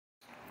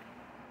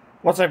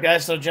What's up,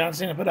 guys? So John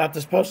Cena put out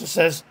this post that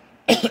says,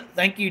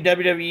 "Thank you,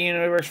 WWE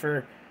Universe,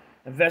 for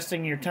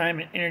investing your time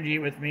and energy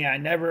with me. I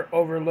never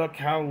overlook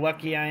how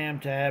lucky I am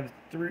to have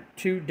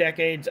 2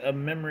 decades of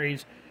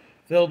memories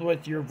filled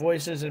with your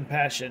voices and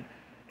passion.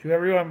 To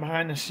everyone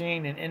behind the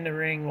scene and in the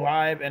ring,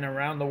 live and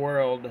around the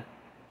world,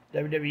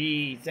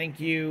 WWE,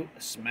 thank you,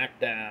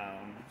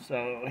 SmackDown."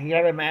 So he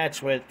had a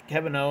match with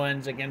Kevin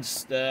Owens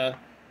against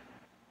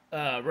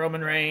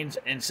Roman Reigns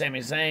and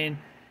Sami Zayn.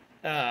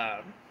 Uh,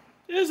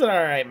 it was an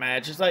alright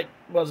match. It's like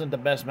wasn't the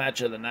best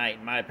match of the night.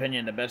 In my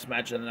opinion, the best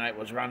match of the night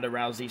was Ronda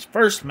Rousey's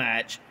first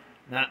match,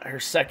 not her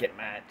second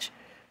match.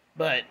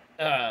 But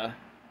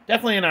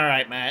definitely an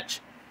alright match.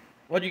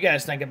 What do you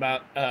guys think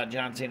about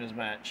John Cena's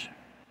match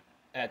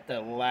at the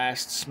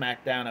last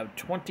SmackDown of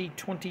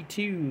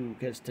 2022?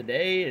 Because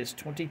today is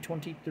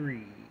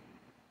 2023.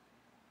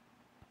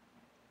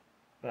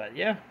 But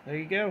yeah, there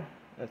you go.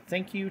 A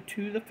thank you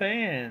to the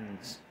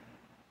fans.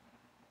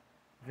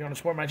 If you want to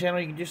support my channel,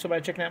 you can do so by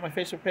checking out my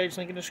Facebook page.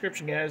 Link in the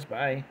description, guys.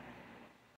 Bye.